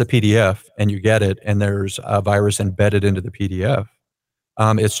 Let's say it's a PDF and you get it, and there's a virus embedded into the PDF.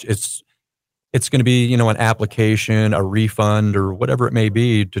 It's going to be, an application, a refund, or whatever it may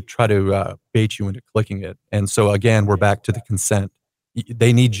be to try to bait you into clicking it. And so again, we're back to the consent.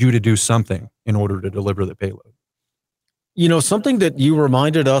 They need you to do something in order to deliver the payload. Something that you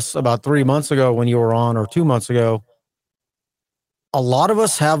reminded us about 3 months ago when you were on, or 2 months ago, a lot of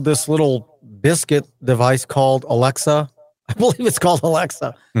us have this little biscuit device called Alexa. I believe it's called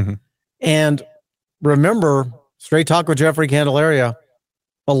Alexa. Mm-hmm. And remember, Straight Talk with Jeffrey Candelaria,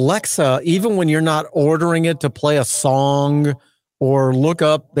 Alexa, even when you're not ordering it to play a song or look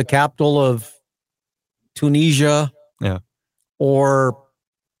up the capital of Tunisia, or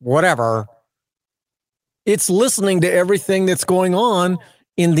whatever, it's listening to everything that's going on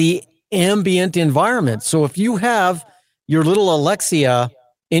in the ambient environment. So if you have your little Alexia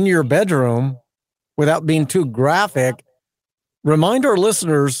in your bedroom, without being too graphic, remind our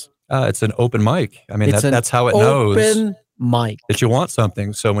listeners, it's an open mic. I mean, that's how it knows open mic that you want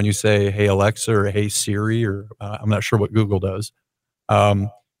something. So when you say, "Hey Alexa," or "Hey Siri," or I'm not sure what Google does,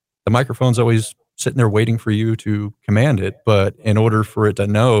 the microphone's always sitting there waiting for you to command it. But in order for it to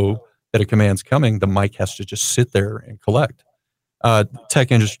know that a command's coming, the mic has to just sit there and collect. Tech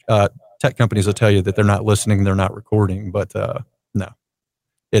companies will tell you that they're not listening, they're not recording, but no,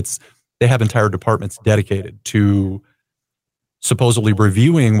 they have entire departments dedicated to supposedly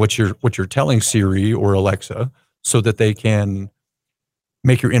reviewing what you're telling Siri or Alexa, so that they can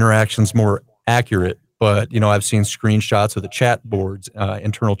make your interactions more accurate. But, I've seen screenshots of the chat boards,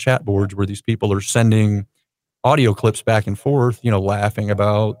 internal chat boards, where these people are sending audio clips back and forth, laughing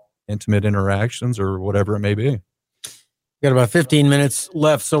about intimate interactions or whatever it may be. Got about 15 minutes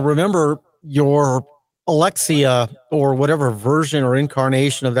left. So remember, your Alexia, or whatever version or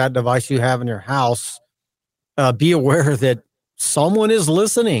incarnation of that device you have in your house, be aware that someone is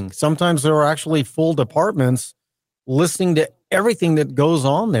listening. Sometimes there are actually full departments listening to everything that goes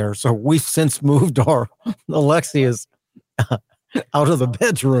on there. So we've since moved our Alexias out of the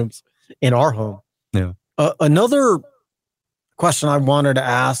bedrooms in our home. Yeah. Another question I wanted to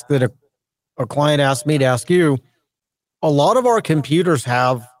ask that a client asked me to ask you, a lot of our computers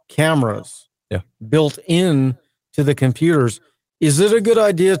have cameras built in to the computers. Is it a good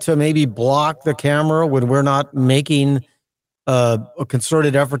idea to maybe block the camera when we're not making a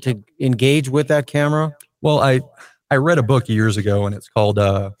concerted effort to engage with that camera? Well, I read a book years ago, and it's called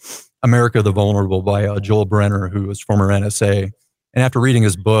America the Vulnerable by Joel Brenner, who was former NSA. And after reading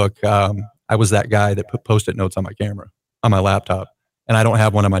his book, I was that guy that put Post-it notes on my camera, on my laptop. And I don't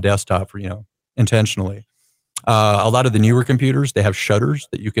have one on my desktop for, intentionally. A lot of the newer computers, they have shutters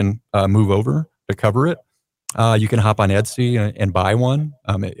that you can move over to cover it. You can hop on Etsy and buy one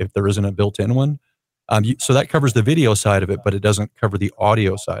if there isn't a built-in one. So that covers the video side of it, but it doesn't cover the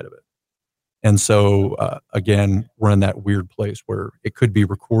audio side of it. And so, again, we're in that weird place where it could be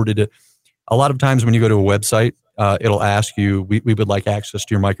recorded. A lot of times when you go to a website, it'll ask you, we would like access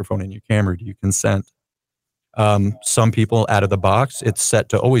to your microphone and your camera. Do you consent? Some people, out of the box, it's set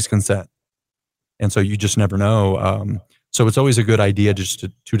to always consent. And so you just never know. So it's always a good idea just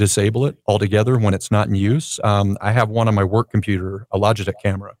to disable it altogether when it's not in use. I have one on my work computer, a Logitech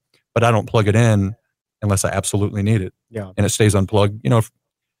camera, but I don't plug it in unless I absolutely need it. Yeah. And it stays unplugged,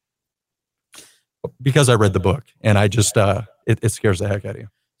 because I read the book, and I just, it scares the heck out of you.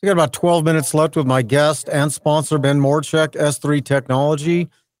 We got about 12 minutes left with my guest and sponsor, Ben Morchek, S3 Technology.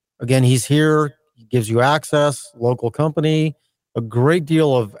 Again, he's here. He gives you access, local company, a great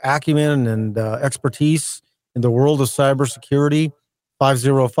deal of acumen and expertise in the world of cybersecurity.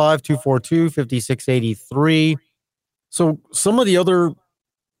 505-242-5683. So some of the other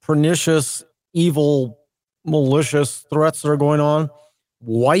pernicious, evil, malicious threats that are going on,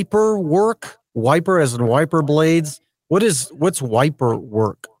 wiper work, wiper as in wiper blades. What's wiper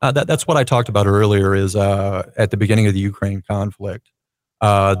work? That's what I talked about earlier, is at the beginning of the Ukraine conflict,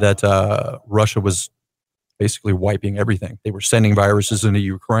 that Russia was basically wiping everything. They were sending viruses into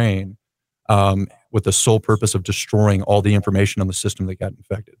Ukraine with the sole purpose of destroying all the information on the system that got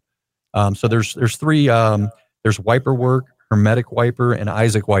infected. So there's three. There's wiper work, hermetic wiper, and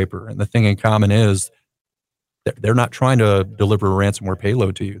Isaac wiper. And the thing in common is they're not trying to deliver a ransomware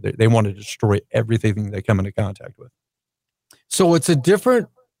payload to you. They want to destroy everything they come into contact with. So it's a different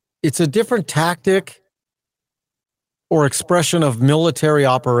tactic or expression of military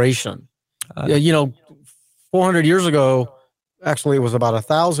operation. 400 years ago, actually it was about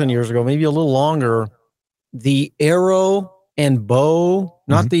 1,000 years ago, maybe a little longer, the arrow and bow,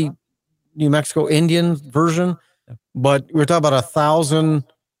 not the New Mexico Indian version, but we're talking about 1,000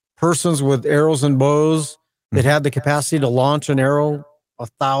 persons with arrows and bows that had the capacity to launch an arrow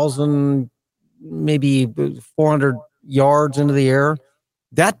 1,000, maybe 400 yards into the air.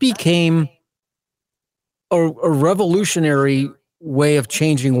 That became a revolutionary way of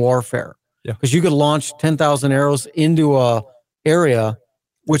changing warfare. Yeah. Because you could launch 10,000 arrows into a area,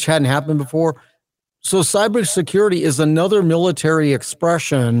 which hadn't happened before. So cybersecurity is another military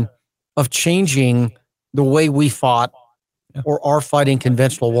expression of changing the way we fought or are fighting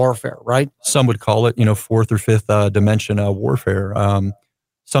conventional warfare, right? Some would call it, fourth or fifth dimension warfare.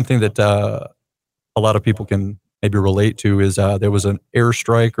 Something that a lot of people can maybe relate to is there was an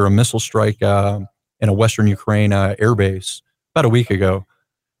airstrike or a missile strike in a Western Ukraine air base about a week ago.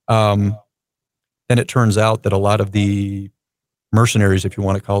 Then it turns out that a lot of the mercenaries, if you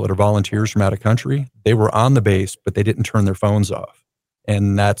want to call it, or volunteers from out of country, they were on the base, but they didn't turn their phones off.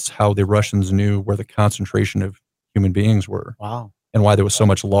 And that's how the Russians knew where the concentration of human beings were. Wow. And why there was so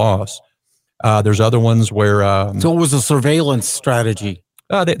much loss. There's other ones where... so it was a surveillance strategy.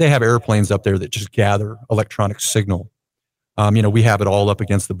 They have airplanes up there that just gather electronic signal. We have it all up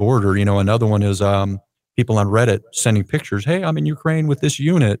against the border. Another one is people on Reddit sending pictures. Hey, I'm in Ukraine with this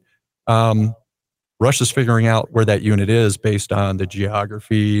unit. Russia's figuring out where that unit is based on the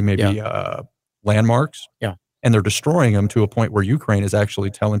geography, maybe landmarks. Yeah. And they're destroying them to a point where Ukraine is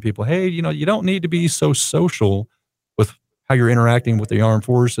actually telling people, hey, you don't need to be so social with how you're interacting with the armed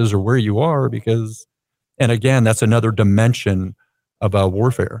forces or where you are because, and again, that's another dimension of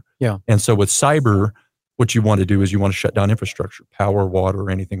warfare. Yeah. And so with cyber, what you want to do is you want to shut down infrastructure, power, water,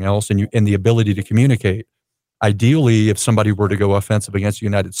 or anything else, and the ability to communicate. Ideally, if somebody were to go offensive against the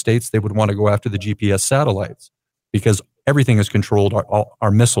United States, they would want to go after the GPS satellites because everything is controlled, our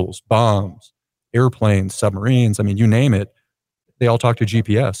missiles, bombs, airplanes, submarines, you name it, they all talk to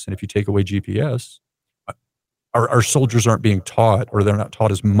GPS. And if you take away GPS, our soldiers aren't being taught or they're not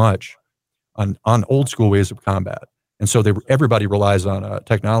taught as much on old school ways of combat. And so everybody relies on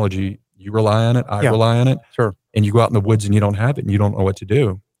technology. You rely on it, I rely on it. Sure. And you go out in the woods and you don't have it and you don't know what to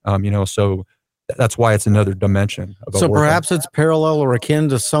do. So that's why it's another dimension. So perhaps it's parallel or akin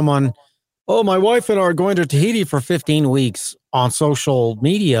to someone, my wife and I are going to Tahiti for 15 weeks on social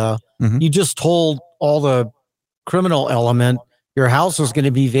media. Mm-hmm. You just told all the criminal element your house is going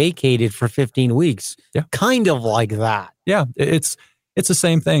to be vacated for 15 weeks. Yeah. Kind of like that. Yeah, it's the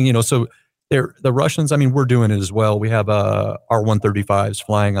same thing, so the Russians, we're doing it as well. We have R-135s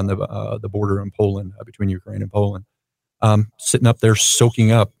flying on the border in Poland, between Ukraine and Poland, sitting up there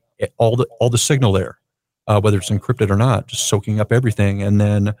soaking up all the signal there, whether it's encrypted or not, just soaking up everything and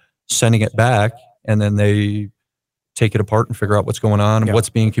then sending it back, and then they take it apart and figure out what's going on and what's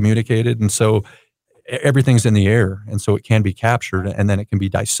being communicated. And so everything's in the air, and so it can be captured and then it can be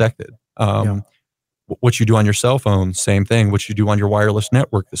dissected. What you do on your cell phone, same thing. What you do on your wireless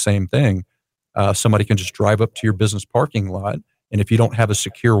network, the same thing. Somebody can just drive up to your business parking lot, and if you don't have a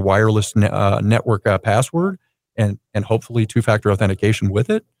secure wireless network password and hopefully two-factor authentication with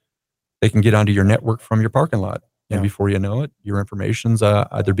it, they can get onto your network from your parking lot. And before you know it, your information's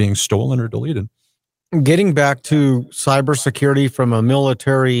either being stolen or deleted. Getting back to cybersecurity from a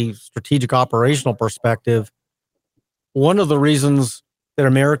military strategic operational perspective, one of the reasons that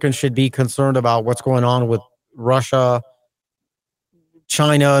Americans should be concerned about what's going on with Russia,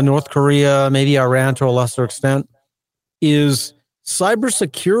 China, North Korea, maybe Iran to a lesser extent, is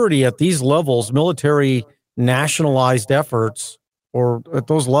cybersecurity at these levels, military nationalized efforts, or at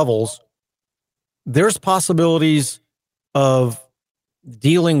those levels, there's possibilities of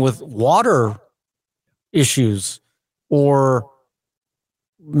dealing with water issues or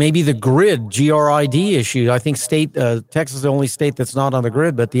maybe the grid, GRID issue. I think Texas is the only state that's not on the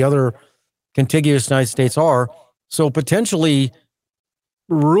grid, but the other contiguous United States are. So potentially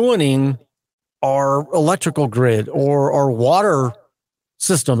ruining our electrical grid or our water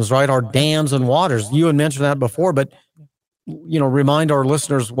systems, right? Our dams and waters. You had mentioned that before, but remind our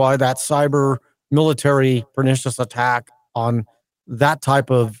listeners why that cyber military pernicious attack on that type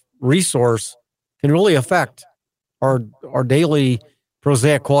of resource can really affect our daily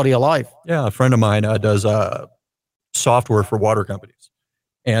prosaic quality of life. Yeah, a friend of mine does software for water companies.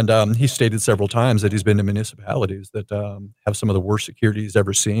 And he stated several times that he's been to municipalities that have some of the worst security he's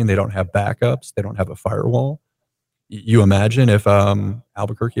ever seen. They don't have backups. They don't have a firewall. You imagine if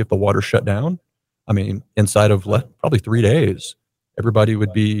Albuquerque, if the water shut down, I mean, inside of probably 3 days, everybody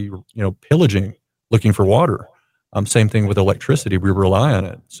would be, pillaging, looking for water. Same thing with electricity. We rely on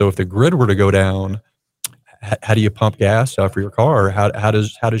it. So if the grid were to go down, how do you pump gas for your car? How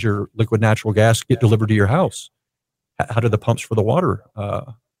does your liquid natural gas get delivered to your house? How do the pumps for the water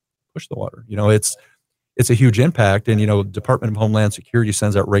push the water? It's a huge impact. And, Department of Homeland Security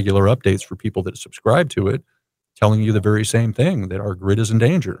sends out regular updates for people that subscribe to it, telling you the very same thing, that our grid is in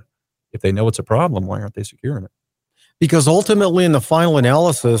danger. If they know it's a problem, why aren't they securing it? Because ultimately, in the final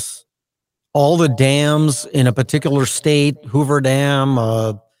analysis, all the dams in a particular state, Hoover Dam,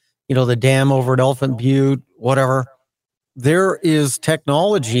 the dam over at Elephant Butte, whatever, there is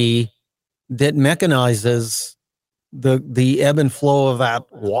technology that mechanizes the ebb and flow of that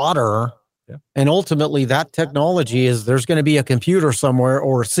water. Yeah. And ultimately, that technology there's going to be a computer somewhere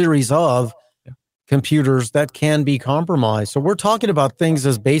or a series of computers that can be compromised. So we're talking about things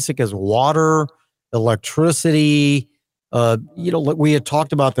as basic as water, electricity. We had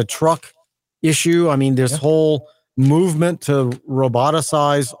talked about the truck issue. I mean, this whole movement to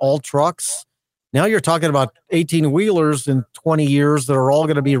roboticize all trucks. Now you're talking about 18-wheelers in 20 years that are all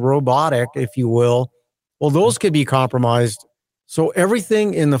going to be robotic, if you will. Well, those could be compromised. So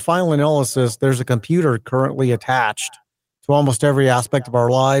everything in the final analysis, there's a computer currently attached to almost every aspect of our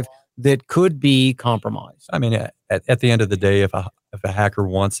life that could be compromised. I mean, at the end of the day, if a hacker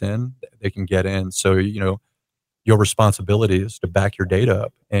wants in, they can get in. So, your responsibility is to back your data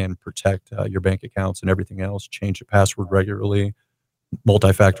up and protect your bank accounts and everything else. Change your password regularly,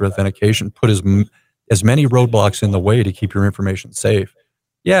 multi-factor authentication, put as many roadblocks in the way to keep your information safe.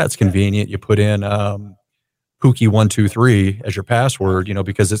 Yeah, it's convenient. You put in Pookie123 as your password,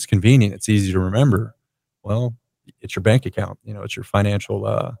 because it's convenient. It's easy to remember. Well, it's your bank account. It's your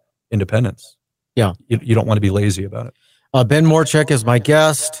financial independence. Yeah. You don't want to be lazy about it. Ben Morchek is my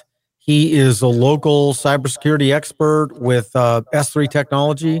guest. He is a local cybersecurity expert with S3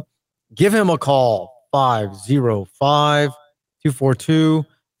 Technology. Give him a call,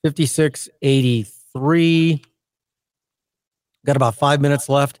 505-242-5683. Got about 5 minutes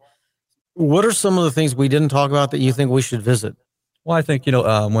left. What are some of the things we didn't talk about that you think we should visit? Well, I think,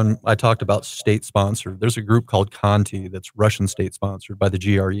 when I talked about state-sponsored, there's a group called Conti that's Russian state-sponsored by the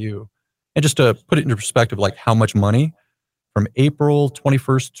GRU. And just to put it into perspective, like how much money, from April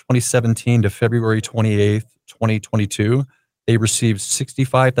 21st, 2017 to February 28th, 2022, they received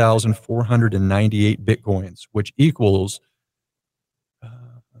 65,498 Bitcoins, which equals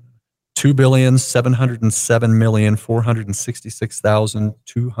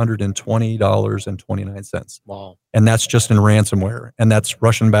 $2,707,466,220.29. Wow. And that's just in ransomware. And that's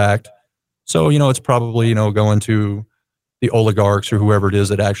Russian backed. So, it's probably, going to the oligarchs or whoever it is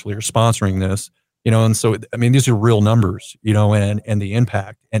that actually are sponsoring this, and so, I mean, these are real numbers, and the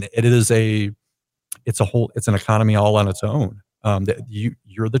impact, and it's an economy all on its own. That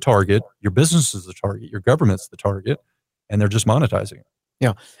you're the target, your business is the target, your government's the target, and they're just monetizing it.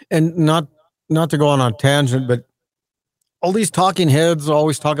 Yeah. And not to go on a tangent, but all these talking heads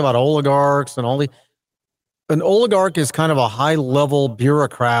always talk about oligarchs and an oligarch is kind of a high level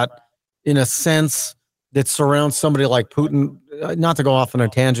bureaucrat in a sense that surrounds somebody like Putin. Not to go off on a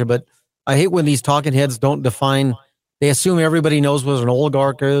tangent, but I hate when these talking heads don't define. They assume everybody knows what an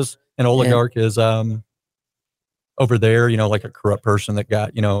oligarch is. An oligarch is over there, like a corrupt person that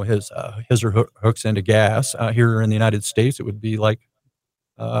got, his or hooks into gas. Here in the United States, it would be like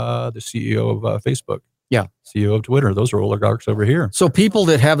the CEO of Facebook. Yeah. CEO of Twitter. Those are oligarchs over here. So people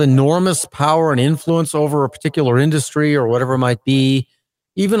that have enormous power and influence over a particular industry or whatever it might be,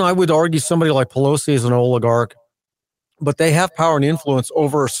 even I would argue somebody like Pelosi is an oligarch, but they have power and influence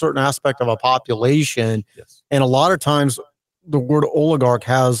over a certain aspect of a population. Yes. And a lot of times the word oligarch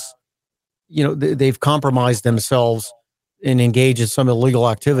has, they've compromised themselves and engaged in some illegal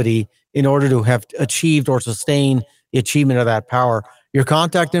activity in order to have achieved or sustain the achievement of that power. Your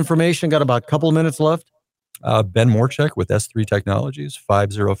contact information, got about a couple of minutes left. Ben Morchek with S3 Technologies,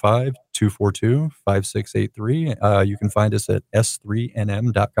 505-242-5683. You can find us at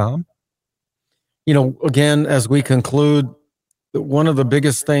s3nm.com. Again, as we conclude, one of the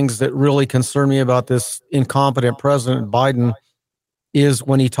biggest things that really concern me about this incompetent President Biden is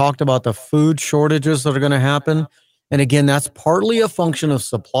when he talked about the food shortages that are going to happen. And again, that's partly a function of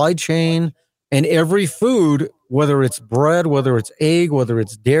supply chain, and every food, whether it's bread, whether it's egg, whether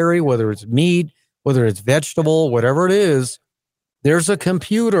it's dairy, whether it's meat, whether it's vegetable, whatever it is, there's a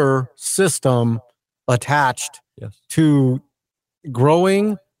computer system attached Yes. to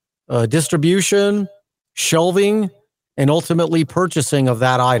growing, distribution, shelving, and ultimately purchasing of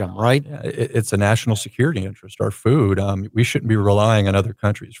that item, right? Yeah, it's a national security interest, our food. We shouldn't be relying on other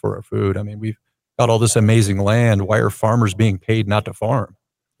countries for our food. I mean, we've got all this amazing land. Why are farmers being paid not to farm?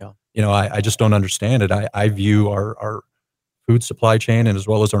 Yeah. You know, I just don't understand it. I view our food supply chain and as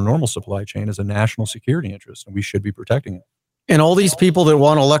well as our normal supply chain as a national security interest, and we should be protecting it. And all these people that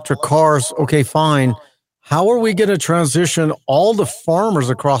want electric cars, okay, fine. How are we going to transition all the farmers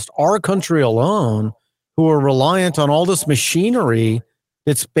across our country alone who are reliant on all this machinery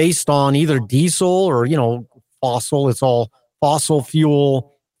that's based on either diesel or, fossil? It's all fossil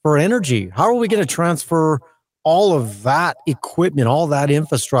fuel for energy. How are we going to transfer all of that equipment, all that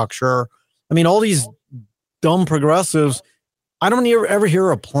infrastructure? I mean, all these dumb progressives, I don't ever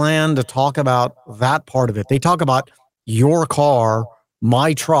hear a plan to talk about that part of it. They talk about your car,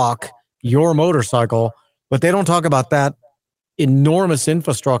 my truck, your motorcycle, but they don't talk about that enormous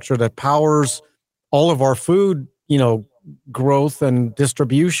infrastructure that powers all of our food, growth and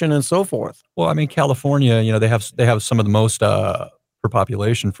distribution and so forth. Well, I mean, California, they have some of the most per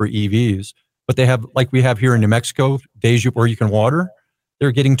population for EVs, but they have, like we have here in New Mexico, days where you can water.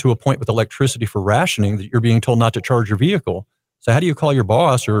 They're getting to a point with electricity for rationing that you're being told not to charge your vehicle. So how do you call your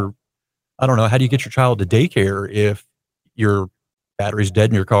boss, or I don't know, how do you get your child to daycare if your battery's dead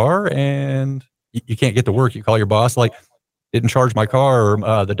in your car and you can't get to work? You call your boss, like, didn't charge my car,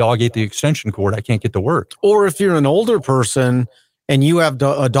 or the dog ate the extension cord, I can't get to work. Or if you're an older person and you have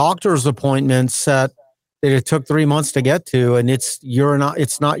a doctor's appointment set that it took 3 months to get to, and it's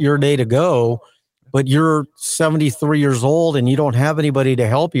not your day to go, but you're 73 years old and you don't have anybody to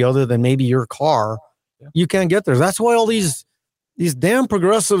help you other than maybe your car, you can't get there. That's why all these damn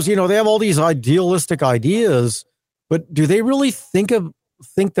progressives, they have all these idealistic ideas, but do they really think them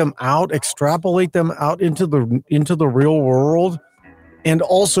out, extrapolate them out into the real world, and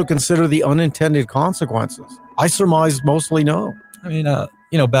also consider the unintended consequences? I surmise mostly no. I mean,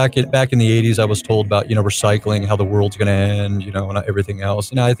 back in the 80s, I was told about, recycling, how the world's going to end, and everything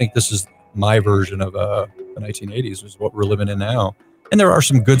else. And I think this is my version of the 1980s, is what we're living in now. And there are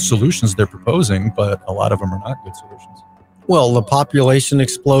some good solutions they're proposing, but a lot of them are not good solutions. Well, the population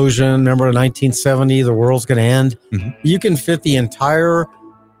explosion, remember in 1970, the world's going to end. Mm-hmm. You can fit the entire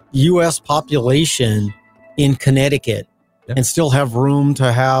U.S. population in Connecticut and still have room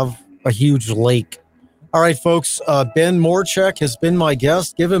to have a huge lake. All right, folks, Ben Morchek has been my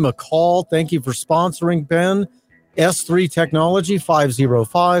guest. Give him a call. Thank you for sponsoring, Ben. S3 Technology,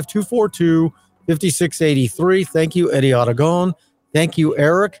 505-242-5683. Thank you, Eddy Aragon. Thank you,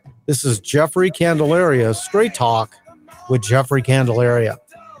 Eric. This is Jeffrey Candelaria, Straight Talk with Jeffrey Candelaria.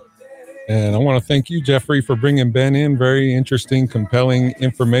 And I want to thank you, Jeffrey, for bringing Ben in. Very interesting, compelling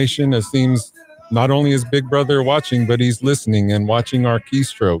information. It seems not only is Big Brother watching, but he's listening and watching our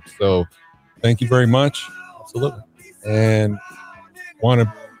keystrokes. So thank you very much. Absolutely. And want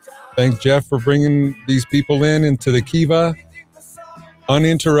to thank Jeff for bringing these people into the Kiva.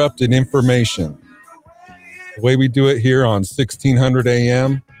 Uninterrupted information. The way we do it here on 1600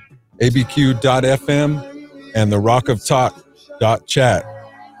 AM, abq.fm, and the rockoftalk.chat.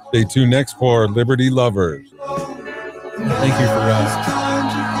 Stay tuned next for Liberty Lovers. Thank you for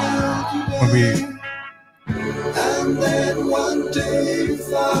And then one day you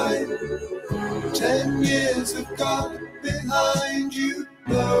find 10 years have gone behind you.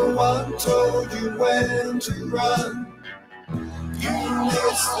 No one told you when to run. You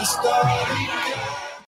missed the starting gun.